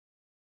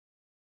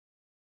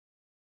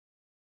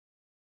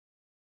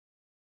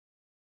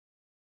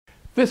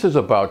This is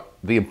about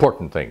the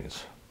important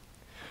things,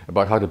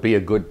 about how to be a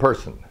good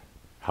person,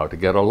 how to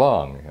get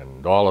along,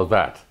 and all of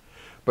that,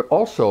 but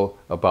also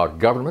about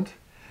government,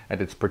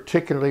 and it's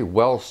particularly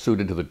well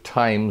suited to the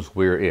times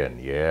we're in.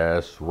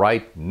 Yes,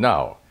 right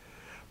now.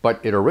 But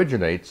it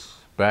originates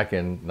back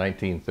in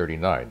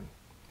 1939.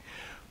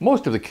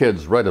 Most of the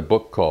kids read a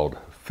book called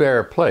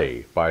Fair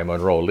Play by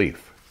Monroe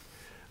Leaf.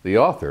 The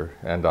author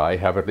and I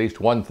have at least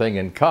one thing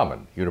in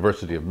common,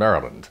 University of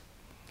Maryland.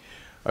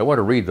 I want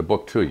to read the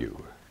book to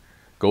you,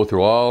 go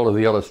through all of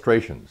the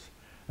illustrations,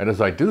 and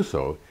as I do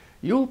so,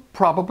 you'll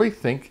probably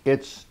think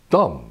it's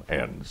dumb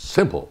and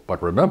simple,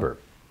 but remember,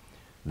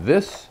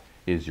 this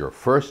is your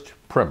first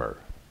primer,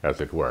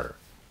 as it were,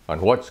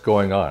 on what's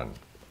going on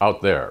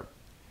out there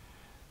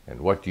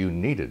and what you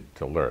needed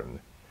to learn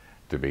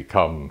to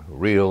become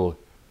real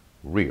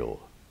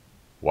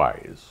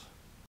wise.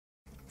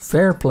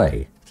 Fair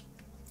Play,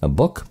 a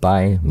book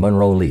by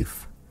Monroe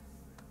Leaf.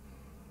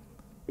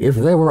 If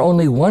there were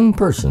only one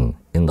person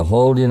in the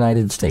whole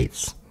United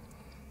States,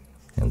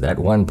 and that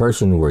one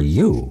person were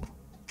you,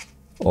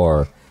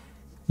 or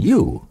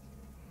you,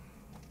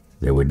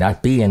 there would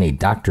not be any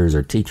doctors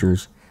or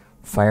teachers,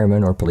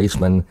 firemen or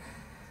policemen,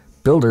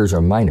 builders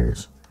or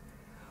miners,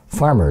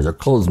 farmers or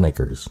clothes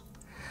makers,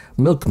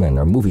 milkmen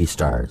or movie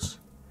stars,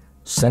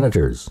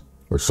 senators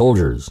or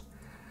soldiers,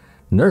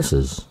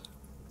 nurses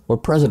or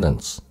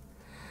presidents.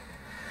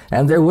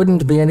 And there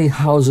wouldn't be any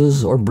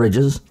houses or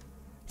bridges,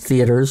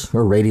 theaters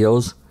or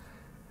radios,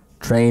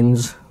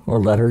 trains or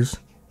letters,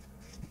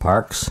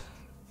 parks,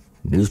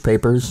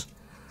 newspapers,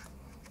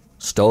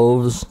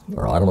 stoves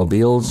or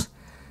automobiles,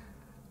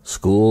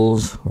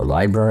 schools or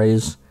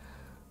libraries,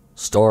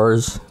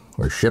 stores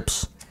or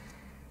ships,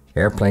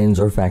 airplanes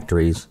or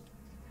factories,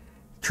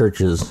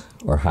 churches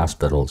or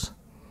hospitals.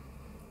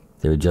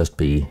 There would just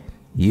be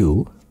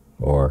you,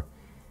 or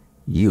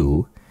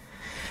you,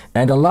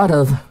 and a lot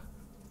of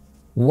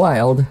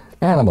wild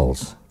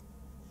animals.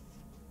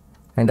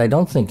 And I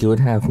don't think you would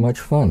have much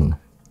fun.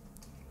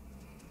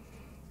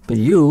 But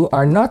you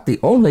are not the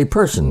only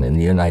person in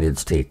the United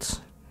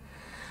States.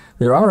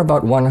 There are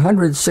about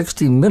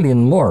 160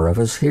 million more of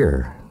us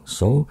here,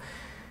 so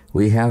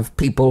we have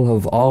people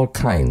of all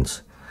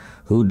kinds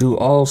who do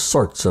all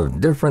sorts of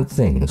different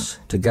things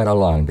to get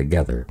along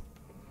together.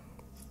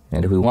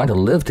 And if we want to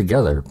live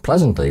together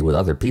pleasantly with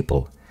other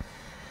people,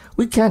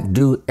 we can't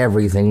do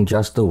everything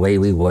just the way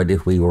we would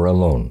if we were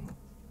alone.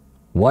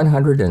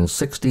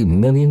 160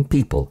 million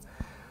people,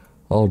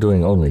 all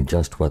doing only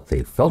just what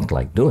they felt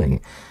like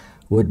doing,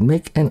 would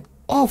make an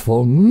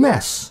awful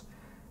mess,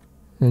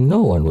 and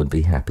no one would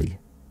be happy.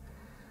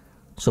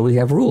 So we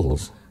have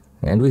rules,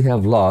 and we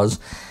have laws,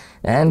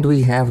 and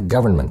we have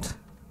government.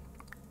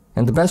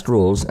 And the best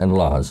rules and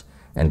laws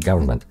and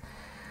government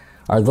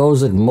are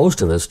those that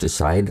most of us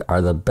decide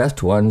are the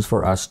best ones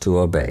for us to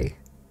obey.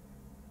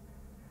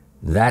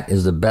 That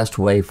is the best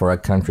way for a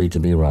country to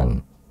be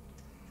run.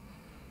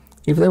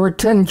 If there were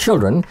 10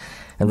 children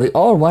and they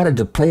all wanted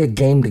to play a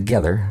game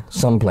together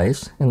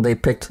someplace, and they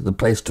picked the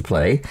place to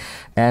play,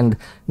 and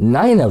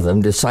 9 of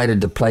them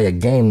decided to play a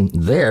game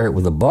there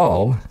with a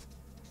ball,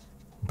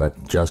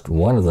 but just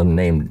one of them,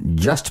 named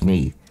Just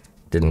Me,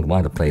 didn't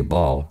want to play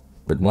ball,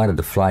 but wanted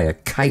to fly a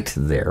kite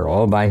there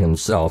all by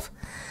himself,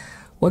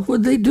 what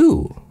would they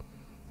do?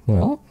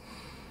 Well,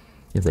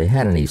 if they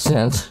had any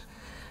sense,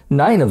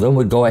 9 of them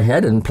would go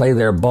ahead and play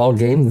their ball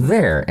game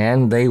there,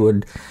 and they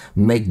would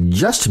make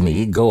Just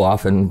Me go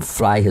off and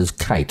fly his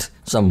kite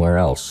somewhere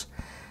else.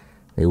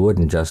 They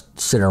wouldn't just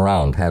sit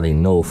around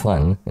having no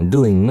fun and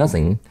doing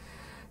nothing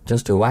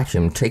just to watch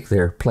him take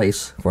their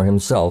place for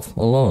himself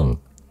alone.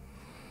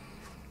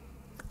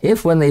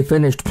 If when they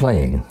finished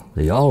playing,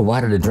 they all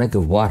wanted a drink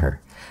of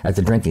water at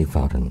the drinking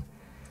fountain,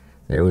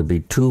 there would be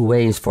 2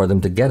 ways for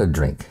them to get a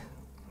drink.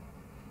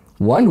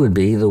 One would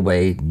be the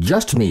way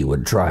Just Me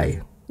would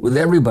try, with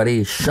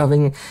everybody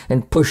shoving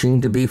and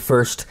pushing to be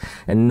first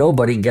and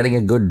nobody getting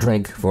a good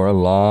drink for a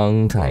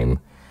long time,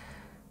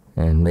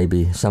 and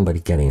maybe somebody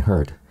getting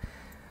hurt.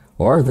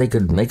 Or they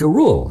could make a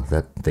rule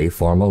that they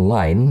form a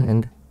line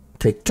and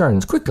take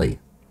turns quickly.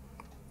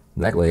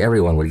 That way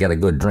everyone would get a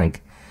good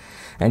drink,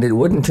 and it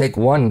wouldn't take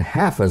one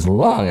half as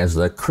long as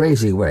the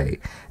crazy way,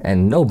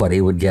 and nobody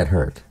would get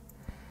hurt.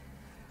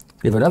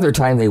 If another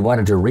time they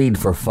wanted to read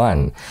for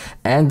fun,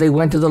 and they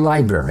went to the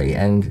library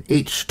and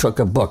each took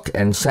a book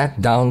and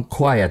sat down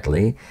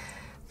quietly,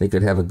 they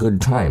could have a good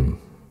time.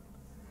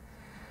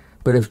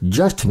 But if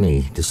Just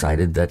Me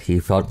decided that he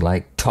felt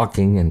like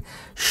talking and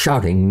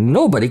shouting,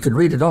 nobody could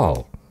read at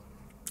all.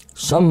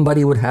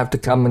 Somebody would have to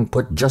come and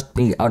put Just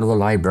Me out of the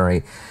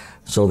library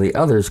so the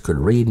others could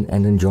read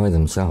and enjoy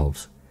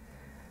themselves.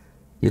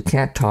 You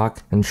can't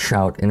talk and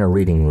shout in a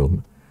reading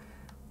room.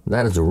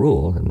 That is a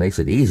rule that makes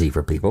it easy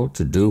for people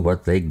to do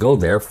what they go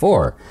there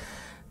for,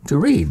 to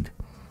read.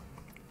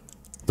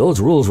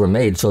 Those rules were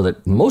made so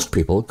that most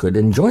people could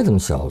enjoy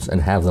themselves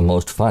and have the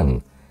most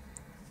fun.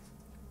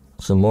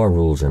 Some more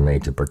rules are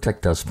made to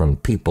protect us from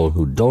people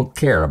who don't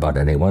care about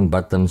anyone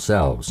but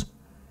themselves.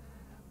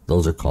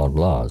 Those are called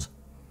laws.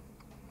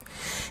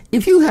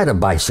 If you had a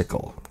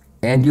bicycle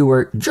and you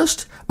were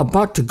just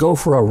about to go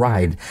for a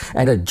ride,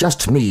 and a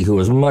just me who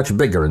was much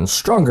bigger and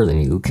stronger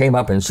than you came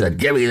up and said,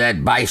 "Give me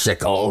that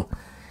bicycle,"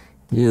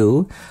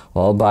 you,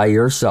 all by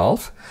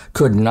yourself,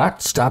 could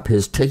not stop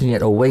his taking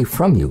it away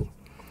from you.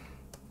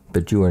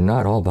 But you are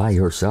not all by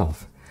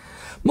yourself.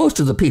 Most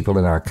of the people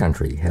in our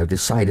country have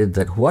decided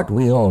that what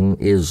we own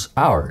is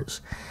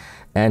ours,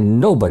 and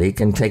nobody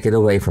can take it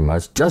away from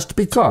us just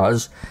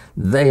because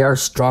they are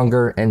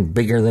stronger and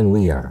bigger than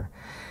we are.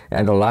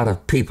 And a lot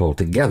of people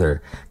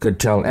together could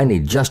tell any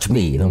just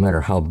me, no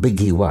matter how big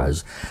he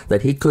was,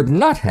 that he could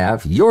not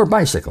have your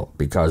bicycle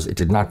because it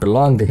did not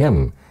belong to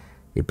him.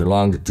 It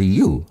belonged to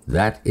you.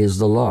 That is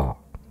the law.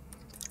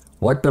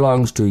 What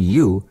belongs to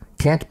you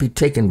can't be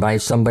taken by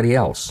somebody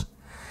else.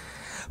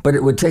 But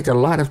it would take a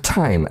lot of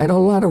time and a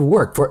lot of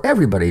work for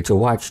everybody to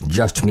watch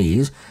just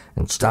me's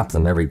and stop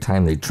them every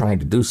time they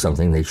tried to do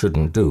something they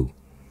shouldn't do.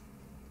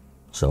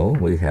 So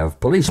we have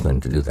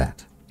policemen to do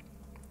that.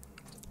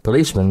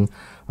 Policemen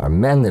are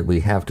men that we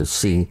have to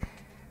see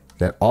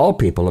that all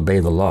people obey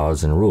the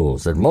laws and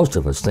rules that most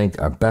of us think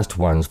are best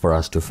ones for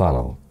us to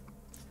follow.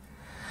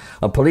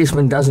 A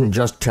policeman doesn't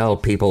just tell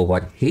people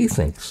what he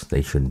thinks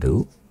they should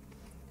do.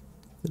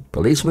 The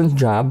policeman's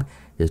job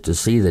is to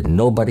see that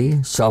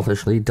nobody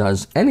selfishly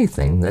does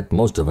anything that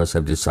most of us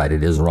have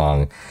decided is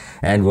wrong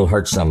and will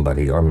hurt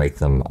somebody or make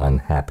them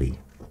unhappy.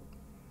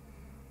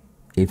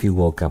 If you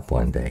woke up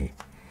one day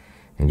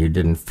and you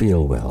didn't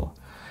feel well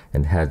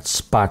and had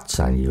spots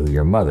on you,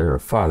 your mother or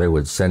father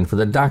would send for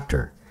the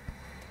doctor.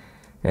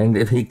 And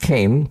if he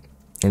came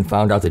and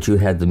found out that you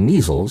had the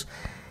measles,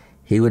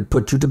 he would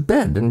put you to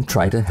bed and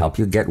try to help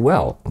you get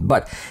well.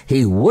 But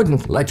he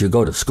wouldn't let you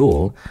go to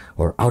school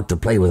or out to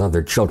play with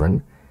other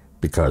children,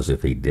 because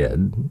if he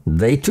did,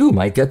 they too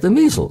might get the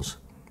measles.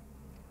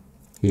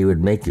 He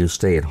would make you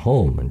stay at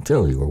home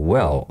until you were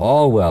well,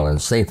 all well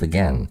and safe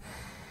again.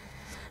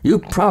 You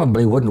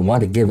probably wouldn't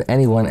want to give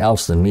anyone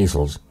else the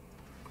measles.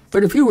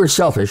 But if you were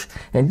selfish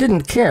and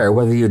didn't care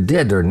whether you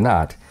did or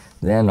not,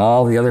 then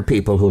all the other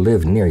people who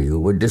lived near you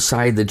would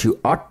decide that you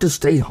ought to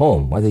stay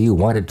home whether you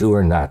wanted to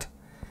or not.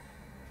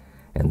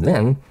 And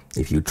then,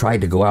 if you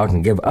tried to go out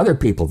and give other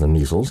people the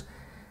measles,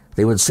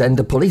 they would send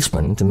a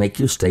policeman to make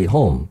you stay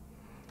home.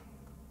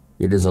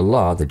 It is a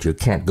law that you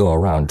can't go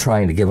around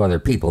trying to give other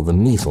people the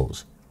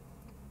measles.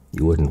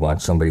 You wouldn't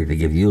want somebody to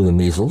give you the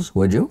measles,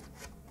 would you?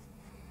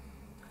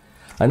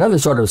 Another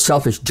sort of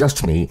selfish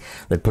just me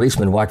that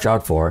policemen watch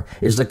out for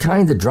is the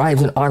kind that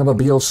drives an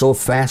automobile so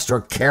fast or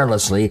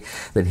carelessly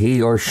that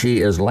he or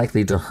she is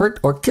likely to hurt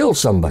or kill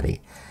somebody.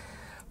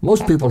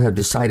 Most people have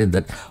decided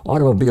that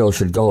automobiles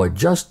should go at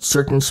just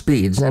certain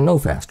speeds and no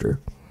faster.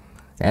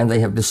 And they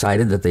have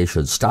decided that they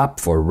should stop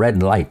for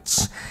red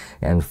lights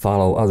and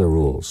follow other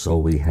rules. So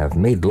we have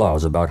made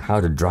laws about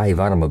how to drive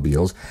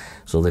automobiles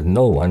so that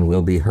no one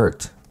will be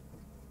hurt.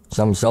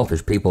 Some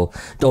selfish people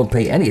don't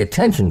pay any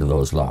attention to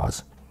those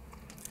laws.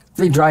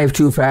 They drive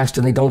too fast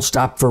and they don't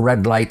stop for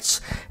red lights,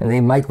 and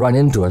they might run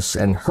into us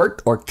and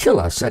hurt or kill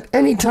us at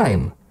any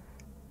time.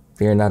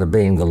 They are not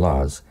obeying the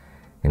laws,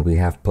 and we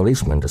have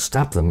policemen to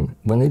stop them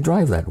when they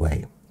drive that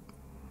way.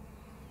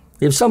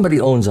 If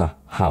somebody owns a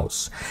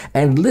house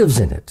and lives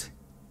in it,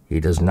 he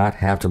does not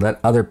have to let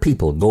other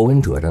people go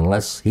into it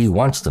unless he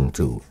wants them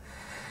to.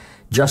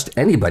 Just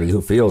anybody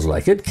who feels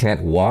like it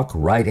can't walk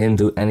right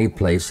into any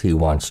place he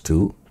wants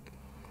to.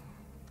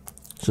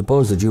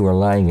 Suppose that you were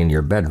lying in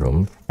your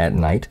bedroom at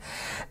night,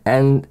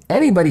 and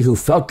anybody who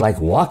felt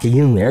like walking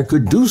in there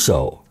could do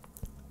so.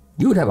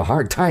 You would have a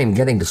hard time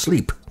getting to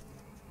sleep.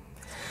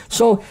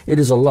 So it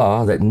is a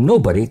law that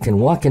nobody can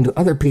walk into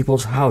other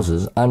people's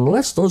houses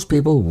unless those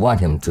people want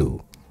him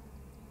to.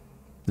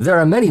 There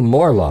are many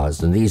more laws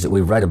than these that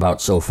we've read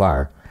about so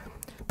far,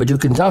 but you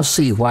can now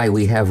see why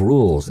we have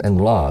rules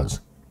and laws.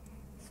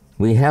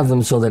 We have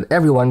them so that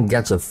everyone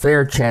gets a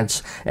fair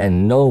chance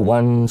and no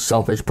one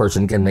selfish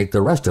person can make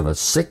the rest of us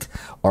sick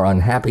or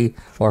unhappy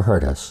or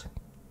hurt us.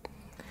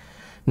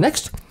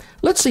 Next,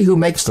 let's see who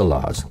makes the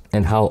laws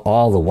and how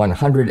all the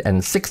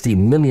 160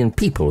 million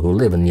people who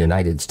live in the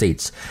United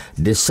States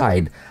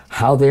decide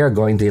how they are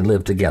going to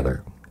live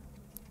together.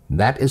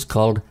 That is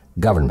called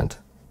government.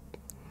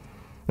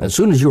 As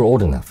soon as you're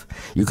old enough,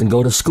 you can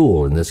go to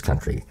school in this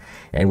country,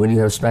 and when you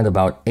have spent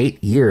about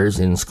 8 years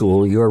in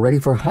school, you are ready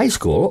for high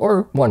school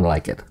or one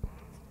like it.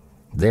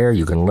 There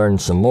you can learn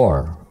some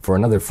more for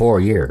another 4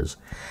 years,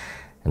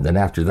 and then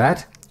after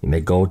that, you may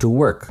go to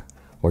work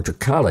or to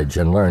college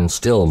and learn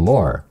still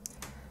more.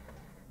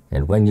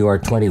 And when you are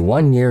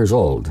 21 years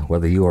old,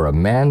 whether you are a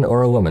man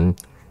or a woman,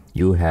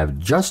 you have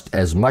just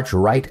as much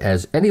right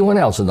as anyone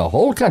else in the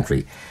whole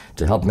country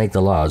to help make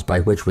the laws by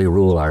which we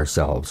rule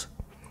ourselves.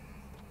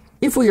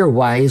 If we are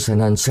wise and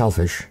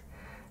unselfish,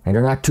 and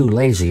are not too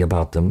lazy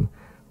about them,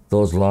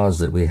 those laws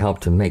that we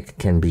help to make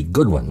can be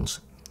good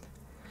ones.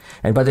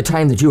 And by the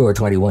time that you are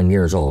 21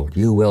 years old,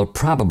 you will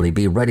probably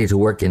be ready to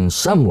work in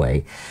some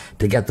way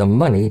to get the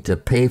money to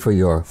pay for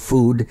your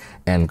food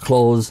and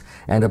clothes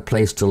and a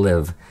place to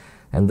live.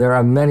 And there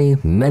are many,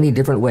 many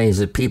different ways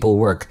that people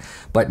work,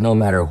 but no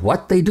matter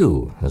what they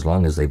do, as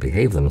long as they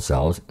behave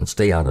themselves and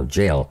stay out of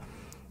jail,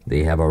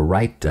 They have a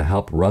right to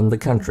help run the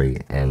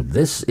country, and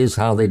this is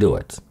how they do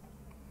it.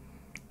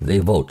 They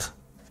vote.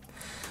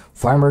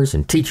 Farmers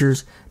and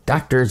teachers,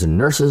 doctors and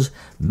nurses,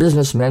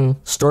 businessmen,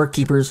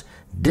 storekeepers,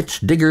 ditch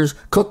diggers,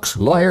 cooks,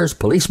 lawyers,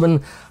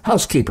 policemen,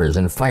 housekeepers,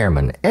 and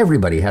firemen.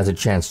 Everybody has a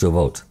chance to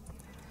vote.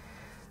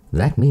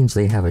 That means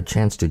they have a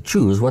chance to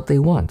choose what they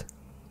want.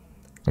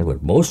 And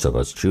what most of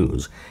us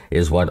choose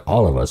is what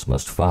all of us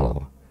must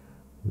follow.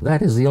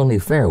 That is the only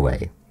fair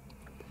way.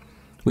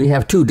 We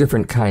have two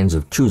different kinds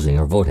of choosing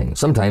or voting.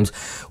 Sometimes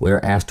we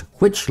are asked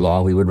which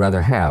law we would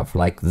rather have,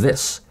 like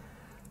this: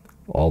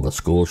 all the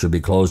schools should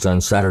be closed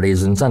on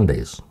Saturdays and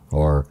Sundays,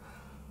 or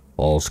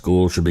all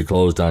schools should be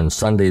closed on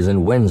Sundays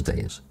and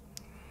Wednesdays.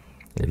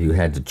 If you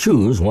had to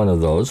choose one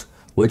of those,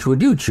 which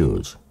would you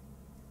choose?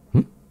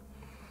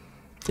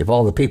 If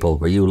all the people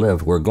where you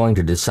live were going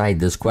to decide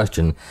this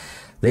question,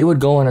 they would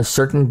go on a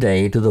certain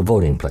day to the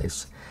voting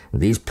place.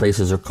 These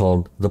places are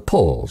called the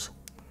polls,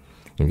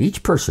 and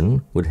each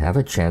person would have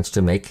a chance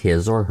to make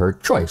his or her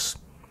choice.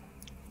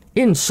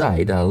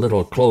 Inside a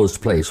little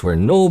closed place where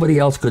nobody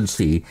else could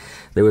see,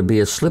 there would be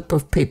a slip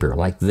of paper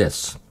like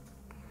this.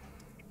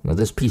 Now,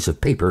 this piece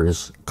of paper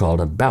is called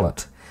a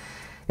ballot,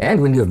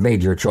 and when you have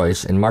made your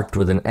choice and marked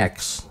with an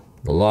X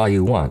the law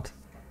you want,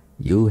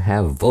 you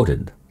have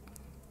voted.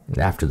 And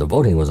after the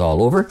voting was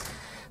all over,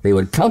 they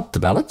would count the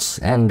ballots,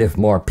 and if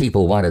more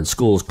people wanted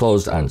schools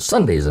closed on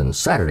Sundays and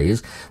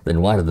Saturdays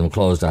than wanted them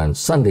closed on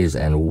Sundays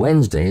and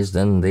Wednesdays,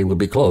 then they would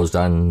be closed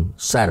on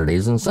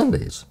Saturdays and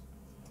Sundays.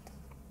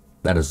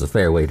 That is the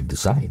fair way to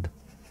decide.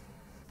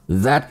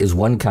 That is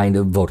one kind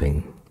of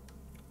voting.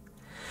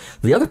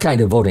 The other kind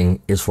of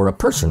voting is for a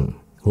person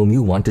whom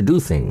you want to do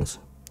things.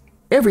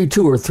 Every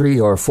 2 or 3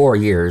 or 4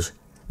 years,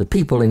 the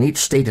people in each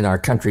state in our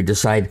country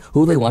decide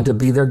who they want to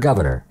be their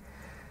governor.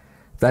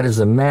 That is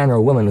the man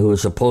or woman who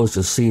is supposed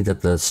to see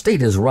that the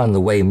state is run the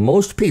way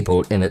most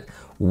people in it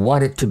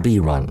want it to be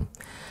run.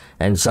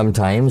 And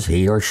sometimes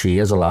he or she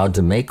is allowed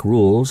to make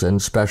rules and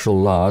special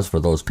laws for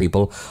those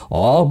people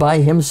all by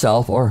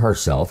himself or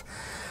herself.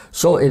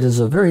 So it is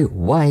a very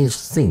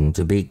wise thing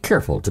to be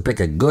careful to pick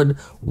a good,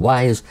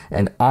 wise,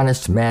 and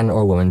honest man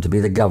or woman to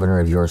be the governor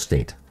of your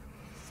state.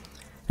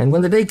 And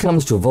when the day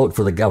comes to vote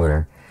for the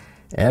governor,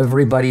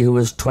 everybody who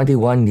is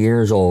 21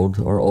 years old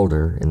or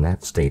older in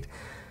that state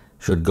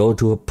should go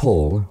to a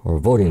poll or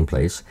voting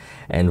place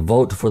and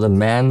vote for the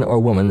man or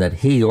woman that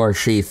he or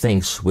she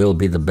thinks will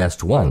be the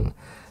best one.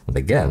 And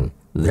again,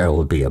 there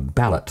will be a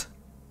ballot.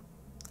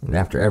 And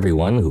after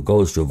everyone who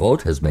goes to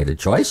vote has made a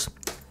choice,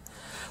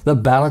 the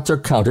ballots are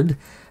counted,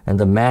 and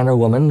the man or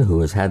woman who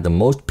has had the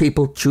most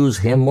people choose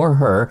him or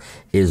her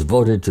is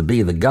voted to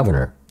be the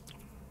governor.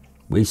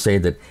 We say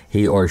that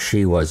he or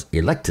she was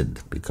elected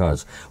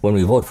because when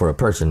we vote for a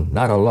person,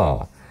 not a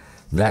law,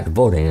 that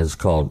voting is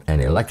called an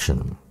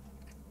election.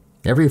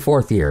 Every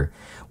 4th year,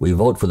 we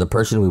vote for the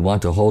person we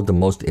want to hold the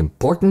most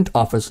important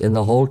office in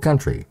the whole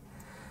country,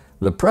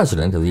 the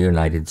President of the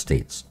United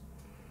States.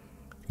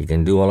 He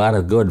can do a lot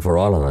of good for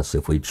all of us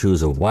if we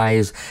choose a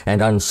wise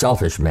and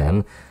unselfish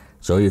man,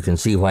 so you can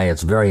see why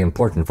it's very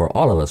important for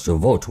all of us to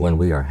vote when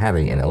we are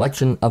having an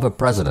election of a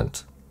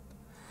president.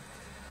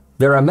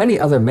 There are many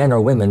other men or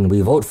women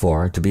we vote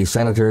for to be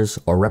senators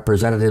or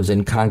representatives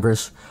in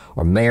Congress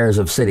or mayors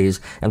of cities,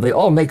 and they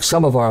all make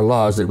some of our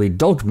laws that we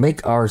don't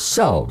make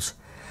ourselves.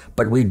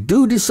 But we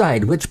do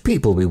decide which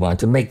people we want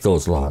to make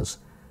those laws.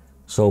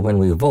 So when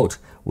we vote,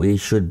 we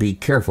should be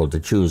careful to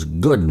choose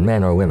good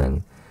men or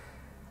women.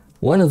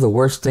 One of the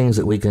worst things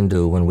that we can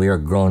do when we are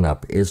grown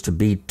up is to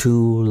be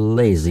too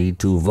lazy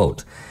to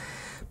vote.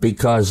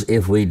 Because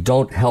if we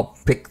don't help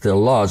pick the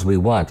laws we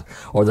want,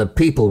 or the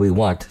people we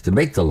want to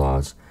make the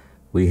laws,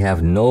 we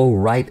have no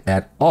right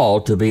at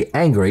all to be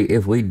angry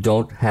if we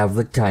don't have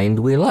the kind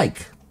we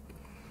like.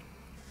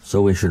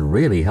 So we should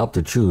really help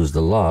to choose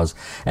the laws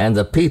and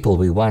the people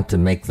we want to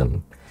make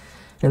them.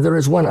 And there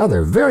is one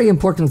other very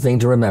important thing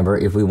to remember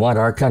if we want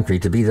our country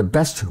to be the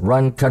best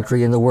run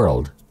country in the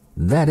world.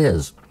 That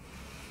is,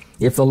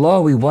 if the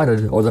law we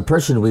wanted or the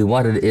person we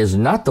wanted is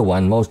not the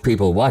one most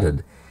people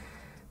wanted,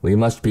 we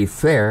must be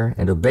fair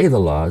and obey the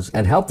laws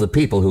and help the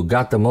people who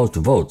got the most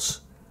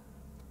votes.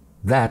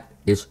 That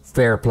is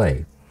fair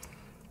play.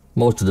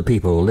 Most of the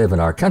people who live in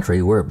our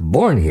country were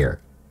born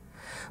here,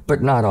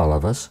 but not all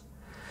of us.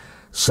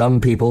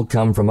 Some people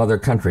come from other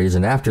countries,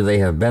 and after they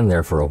have been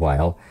there for a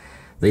while,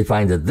 they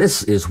find that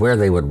this is where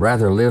they would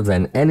rather live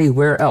than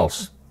anywhere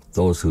else.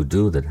 Those who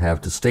do that have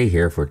to stay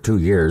here for 2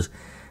 years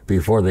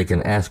before they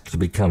can ask to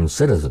become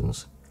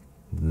citizens.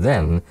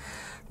 Then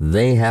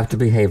they have to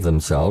behave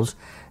themselves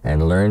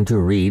and learn to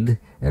read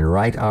and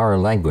write our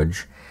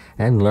language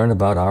and learn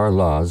about our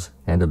laws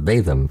and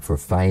obey them for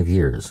 5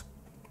 years.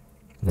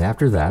 And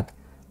after that,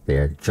 they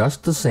are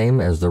just the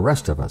same as the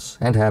rest of us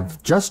and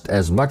have just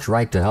as much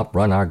right to help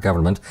run our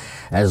government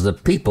as the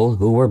people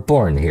who were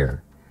born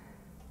here.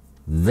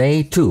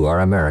 They, too, are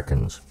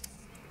Americans.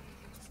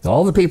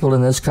 All the people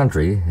in this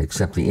country,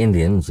 except the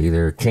Indians,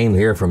 either came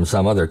here from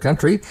some other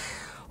country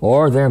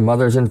or their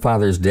mothers and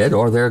fathers did,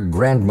 or their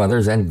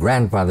grandmothers and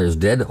grandfathers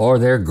did, or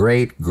their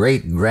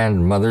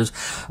great-great-grandmothers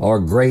or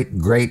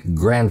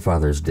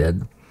great-great-grandfathers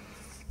did.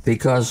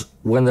 Because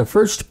when the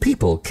first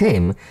people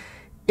came,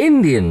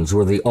 Indians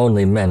were the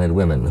only men and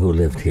women who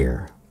lived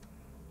here.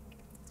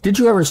 Did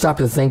you ever stop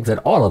to think that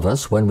all of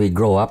us, when we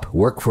grow up,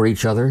 work for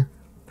each other?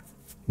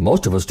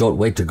 Most of us don't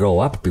wait to grow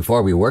up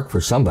before we work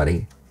for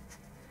somebody.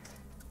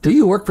 Do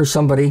you work for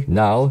somebody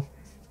now?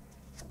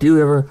 Do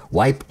you ever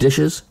wipe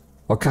dishes,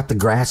 or cut the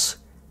grass,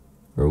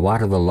 or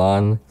water the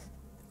lawn,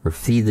 or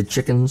feed the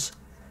chickens,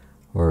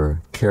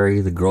 or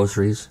carry the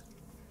groceries?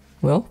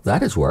 Well,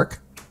 that is work.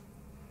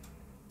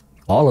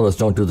 All of us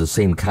don't do the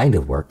same kind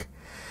of work.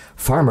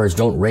 Farmers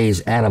don't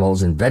raise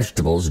animals and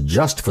vegetables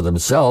just for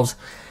themselves,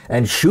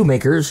 and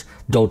shoemakers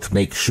don't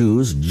make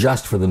shoes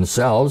just for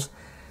themselves,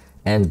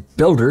 and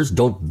builders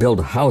don't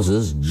build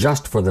houses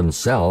just for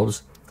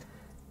themselves.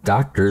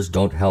 Doctors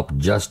don't help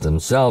just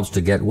themselves to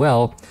get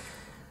well.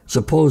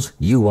 Suppose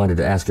you wanted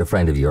to ask a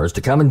friend of yours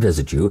to come and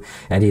visit you,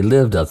 and he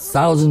lived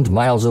 1,000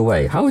 miles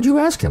away. How would you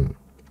ask him?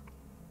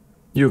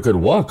 You could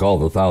walk all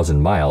the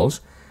 1,000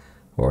 miles,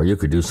 or you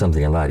could do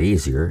something a lot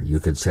easier. You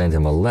could send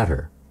him a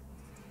letter.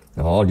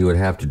 All you would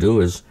have to do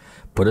is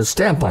put a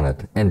stamp on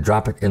it and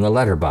drop it in the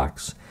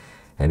letterbox,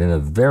 and in a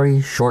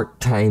very short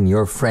time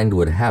your friend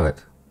would have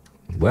it.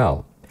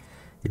 Well,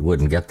 it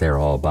wouldn't get there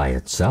all by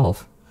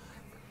itself.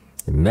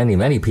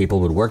 Many people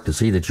would work to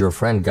see that your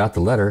friend got the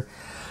letter.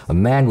 A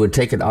man would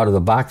take it out of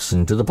the box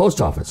and to the post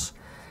office,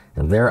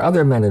 and there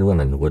other men and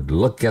women would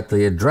look at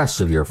the address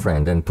of your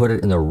friend and put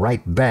it in the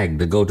right bag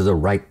to go to the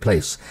right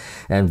place,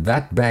 and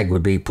that bag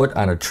would be put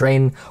on a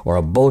train or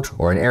a boat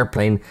or an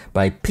airplane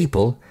by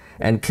people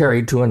and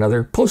carried to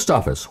another post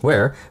office,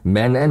 where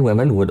men and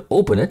women would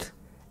open it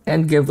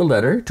and give the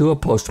letter to a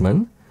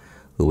postman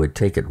who would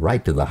take it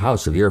right to the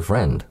house of your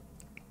friend.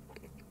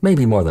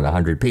 Maybe more than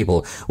 100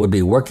 people would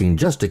be working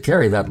just to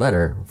carry that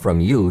letter from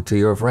you to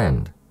your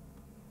friend.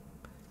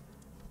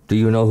 Do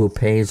you know who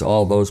pays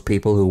all those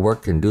people who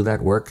work and do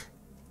that work?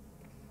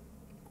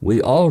 We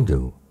all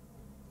do.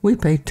 We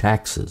pay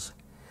taxes.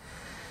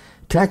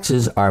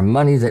 Taxes are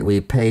money that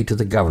we pay to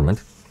the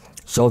government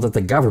so that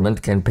the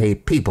government can pay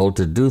people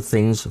to do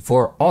things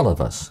for all of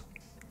us.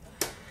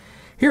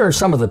 Here are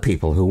some of the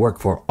people who work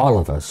for all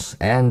of us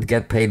and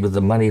get paid with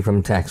the money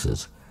from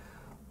taxes.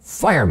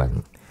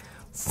 Firemen.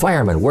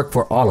 Firemen work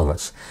for all of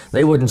us.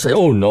 They wouldn't say,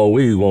 oh no,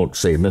 we won't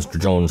save Mr.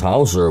 Jones'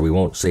 house, or we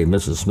won't save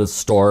Mrs. Smith's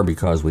store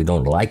because we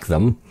don't like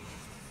them.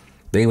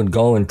 They would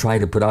go and try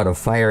to put out a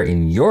fire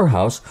in your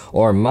house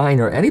or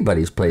mine or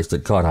anybody's place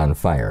that caught on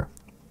fire.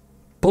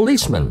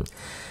 Policemen.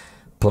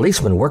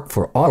 Policemen work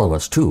for all of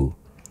us too.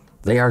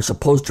 They are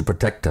supposed to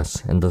protect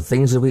us and the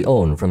things that we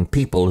own from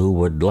people who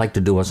would like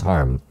to do us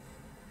harm.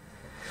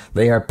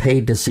 They are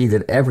paid to see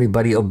that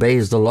everybody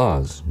obeys the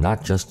laws,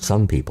 not just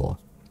some people.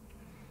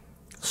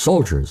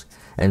 Soldiers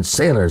and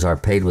sailors are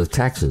paid with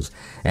taxes,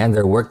 and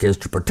their work is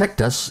to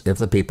protect us if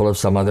the people of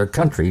some other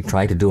country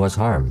try to do us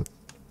harm.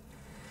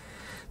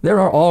 There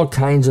are all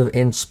kinds of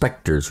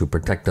inspectors who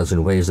protect us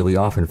in ways that we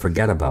often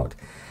forget about.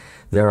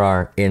 There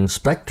are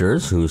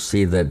inspectors who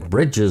see that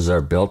bridges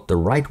are built the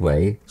right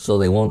way so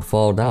they won't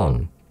fall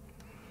down.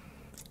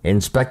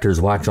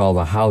 Inspectors watch all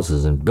the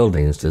houses and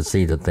buildings to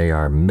see that they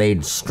are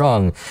made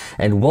strong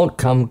and won't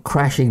come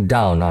crashing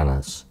down on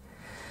us.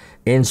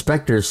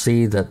 Inspectors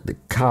see that the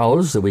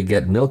cows that we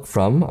get milk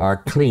from are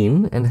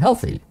clean and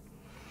healthy.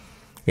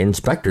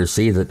 Inspectors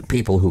see that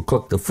people who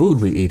cook the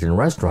food we eat in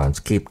restaurants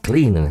keep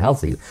clean and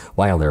healthy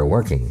while they're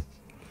working.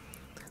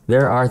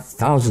 There are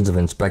thousands of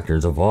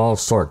inspectors of all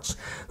sorts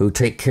who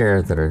take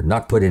care that are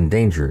not put in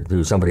danger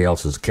through somebody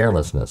else's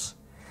carelessness.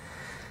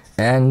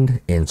 And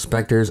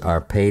inspectors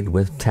are paid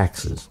with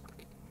taxes.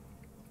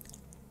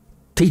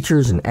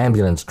 Teachers and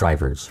ambulance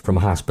drivers from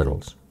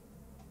hospitals.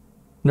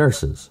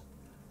 Nurses.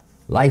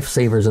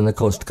 Lifesavers in the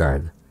Coast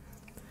Guard.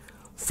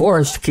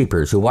 Forest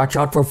keepers who watch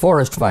out for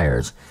forest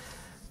fires.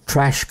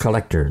 Trash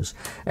collectors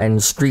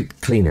and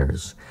street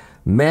cleaners.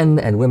 Men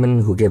and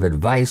women who give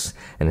advice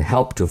and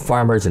help to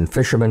farmers and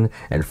fishermen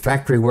and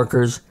factory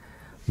workers.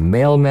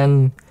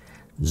 Mailmen.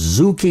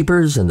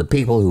 Zookeepers and the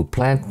people who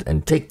plant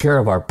and take care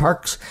of our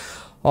parks.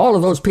 All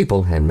of those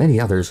people, and many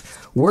others,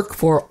 work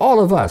for all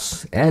of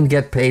us and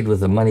get paid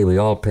with the money we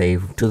all pay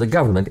to the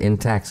government in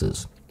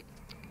taxes.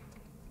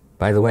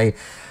 By the way,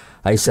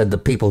 I said the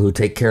people who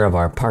take care of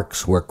our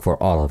parks work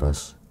for all of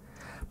us.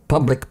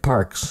 Public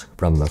parks,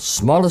 from the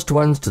smallest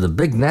ones to the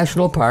big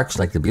national parks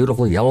like the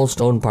beautiful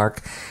Yellowstone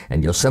Park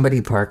and Yosemite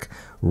Park,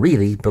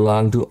 really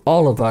belong to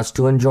all of us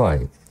to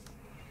enjoy.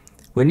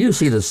 When you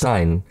see the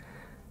sign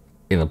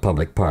in a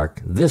public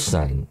park, this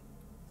sign,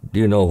 do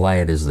you know why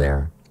it is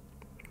there?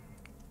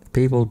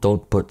 People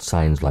don't put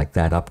signs like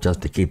that up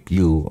just to keep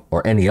you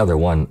or any other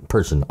one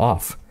person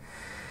off.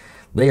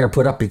 They are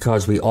put up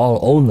because we all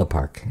own the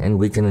park, and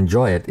we can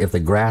enjoy it if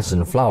the grass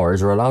and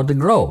flowers are allowed to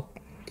grow.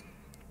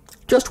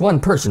 Just one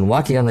person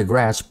walking on the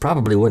grass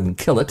probably wouldn't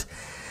kill it,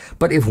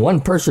 but if one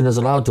person is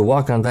allowed to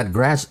walk on that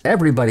grass,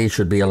 everybody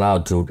should be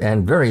allowed to,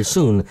 and very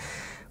soon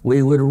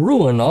we would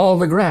ruin all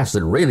the grass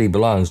that really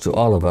belongs to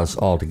all of us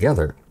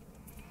altogether.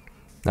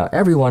 Now,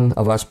 every one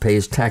of us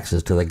pays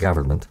taxes to the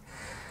government.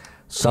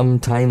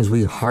 Sometimes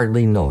we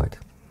hardly know it.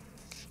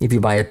 If you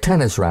buy a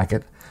tennis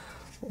racket,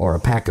 or a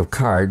pack of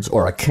cards,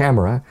 or a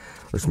camera,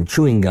 or some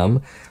chewing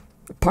gum,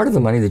 part of the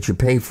money that you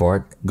pay for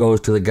it goes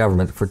to the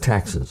government for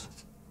taxes.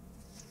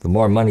 The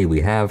more money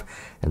we have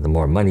and the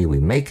more money we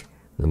make,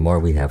 the more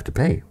we have to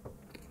pay.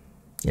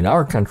 In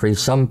our country,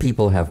 some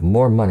people have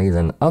more money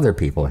than other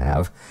people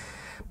have,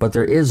 but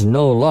there is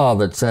no law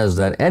that says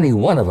that any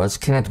one of us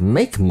can't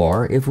make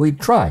more if we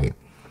try.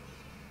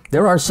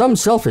 There are some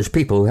selfish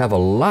people who have a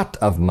lot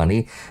of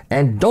money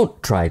and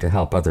don't try to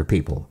help other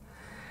people.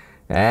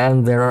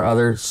 And there are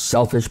other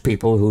selfish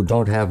people who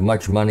don't have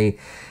much money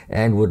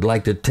and would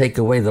like to take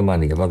away the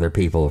money of other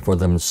people for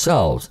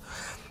themselves,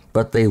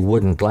 but they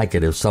wouldn't like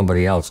it if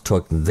somebody else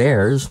took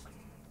theirs.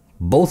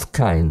 Both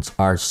kinds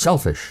are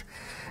selfish,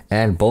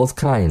 and both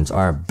kinds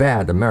are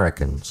bad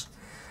Americans.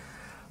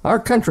 Our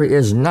country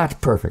is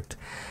not perfect,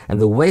 and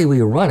the way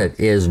we run it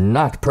is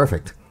not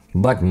perfect,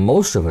 but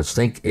most of us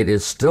think it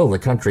is still the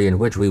country in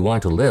which we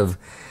want to live,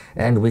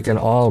 and we can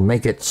all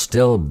make it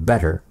still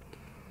better.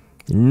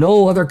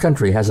 No other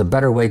country has a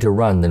better way to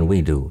run than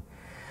we do.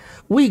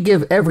 We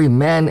give every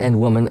man and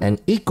woman an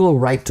equal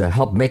right to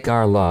help make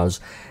our laws,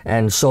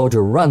 and so to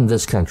run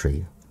this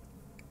country.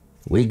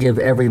 We give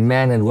every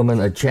man and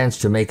woman a chance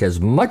to make as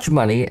much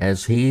money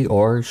as he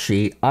or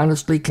she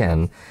honestly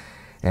can,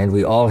 and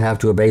we all have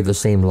to obey the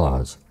same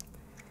laws.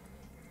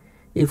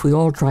 If we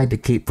all tried to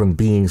keep from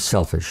being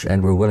selfish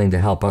and were willing to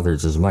help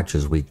others as much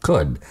as we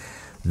could,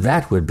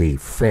 that would be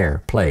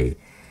fair play,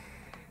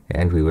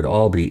 and we would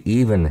all be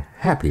even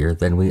happier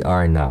than we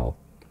are now.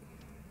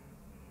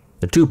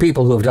 The two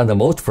people who have done the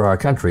most for our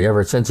country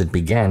ever since it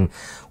began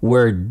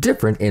were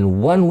different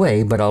in one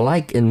way, but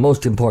alike in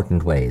most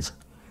important ways.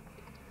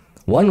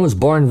 One was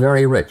born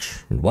very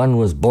rich, and one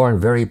was born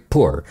very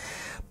poor,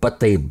 but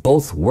they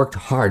both worked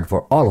hard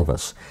for all of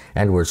us,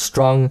 and were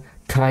strong,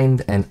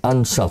 kind, and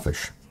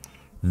unselfish.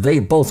 They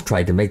both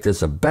tried to make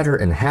this a better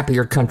and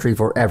happier country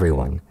for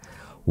everyone.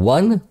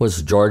 One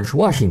was George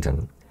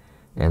Washington,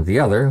 and the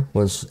other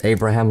was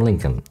Abraham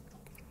Lincoln.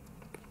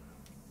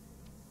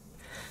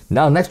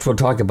 Now next we'll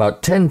talk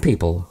about 10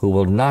 people who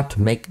will not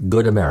make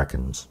good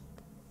Americans.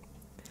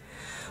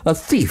 A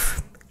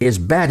thief is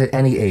bad at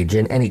any age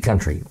in any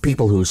country.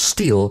 People who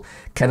steal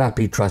cannot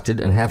be trusted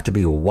and have to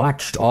be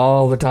watched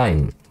all the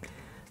time.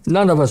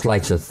 None of us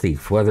likes a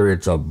thief, whether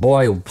it's a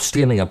boy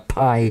stealing a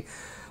pie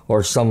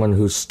or someone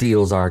who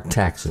steals our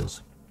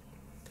taxes.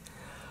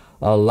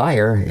 A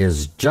liar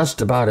is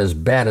just about as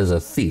bad as a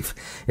thief.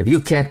 If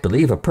you can't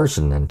believe a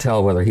person and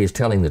tell whether he's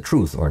telling the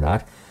truth or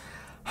not,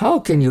 how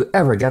can you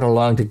ever get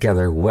along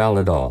together well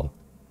at all?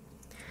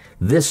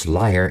 This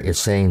liar is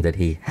saying that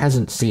he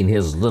hasn't seen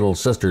his little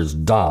sister's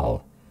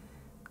doll.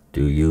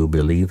 Do you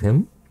believe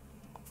him?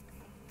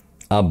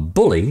 A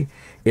bully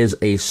is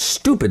a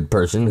stupid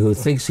person who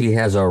thinks he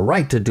has a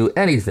right to do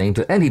anything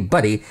to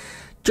anybody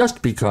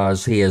just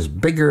because he is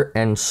bigger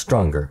and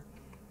stronger.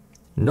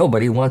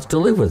 Nobody wants to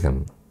live with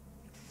him.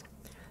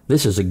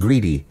 This is a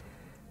greedy,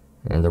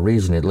 and the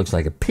reason it looks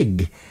like a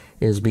pig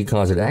is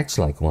because it acts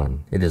like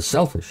one. It is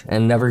selfish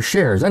and never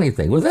shares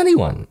anything with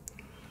anyone.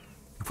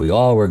 If we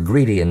all were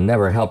greedy and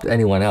never helped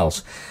anyone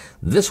else,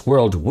 this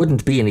world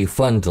wouldn't be any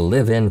fun to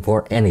live in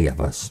for any of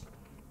us.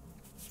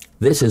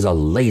 This is a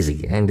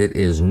lazy, and it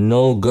is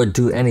no good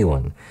to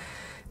anyone.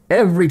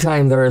 Every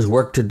time there is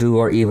work to do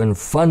or even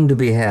fun to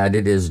be had,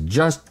 it is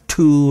just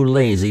too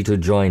lazy to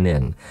join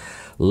in.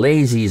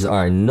 Lazies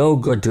are no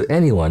good to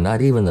anyone,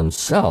 not even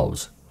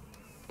themselves.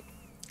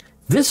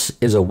 This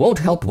is a won't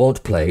help,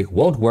 won't play,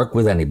 won't work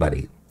with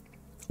anybody.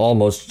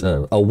 Almost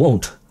a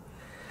won't.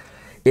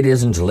 It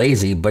isn't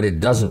lazy, but it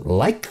doesn't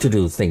like to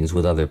do things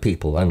with other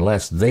people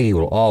unless they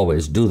will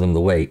always do them the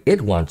way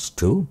it wants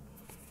to.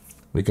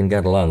 We can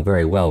get along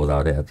very well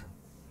without it.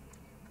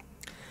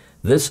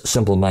 This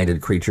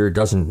simple-minded creature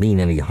doesn't mean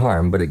any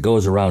harm, but it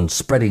goes around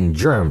spreading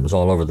germs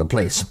all over the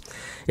place.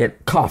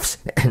 It coughs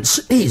and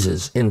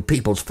sneezes in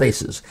people's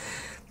faces.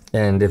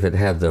 And if it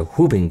had the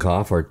whooping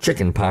cough or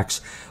chicken pox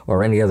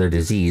or any other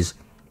disease,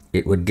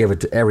 it would give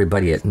it to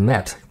everybody it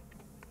met.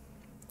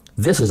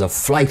 This is a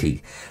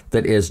flighty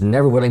that is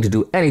never willing to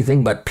do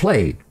anything but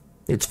play.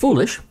 It's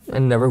foolish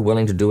and never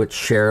willing to do its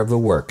share of the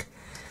work.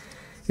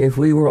 If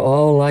we were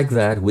all like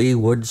that, we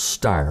would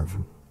starve.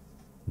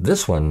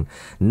 This one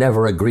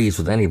never agrees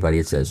with anybody.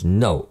 It says,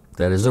 no,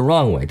 that is the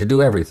wrong way to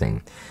do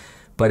everything.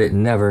 But it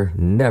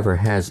never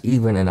has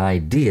even an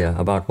idea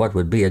about what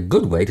would be a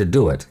good way to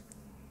do it.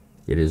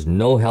 It is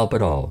no help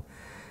at all,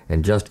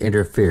 and just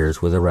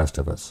interferes with the rest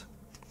of us.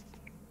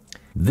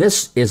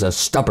 This is a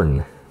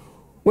stubborn.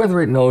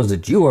 Whether it knows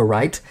that you are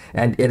right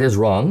and it is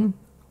wrong,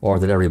 or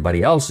that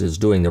everybody else is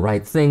doing the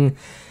right thing,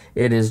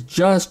 it is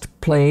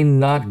just plain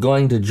not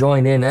going to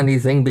join in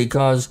anything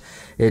because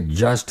it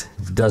just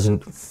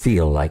doesn't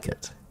feel like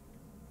it.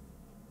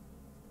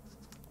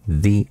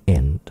 The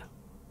end.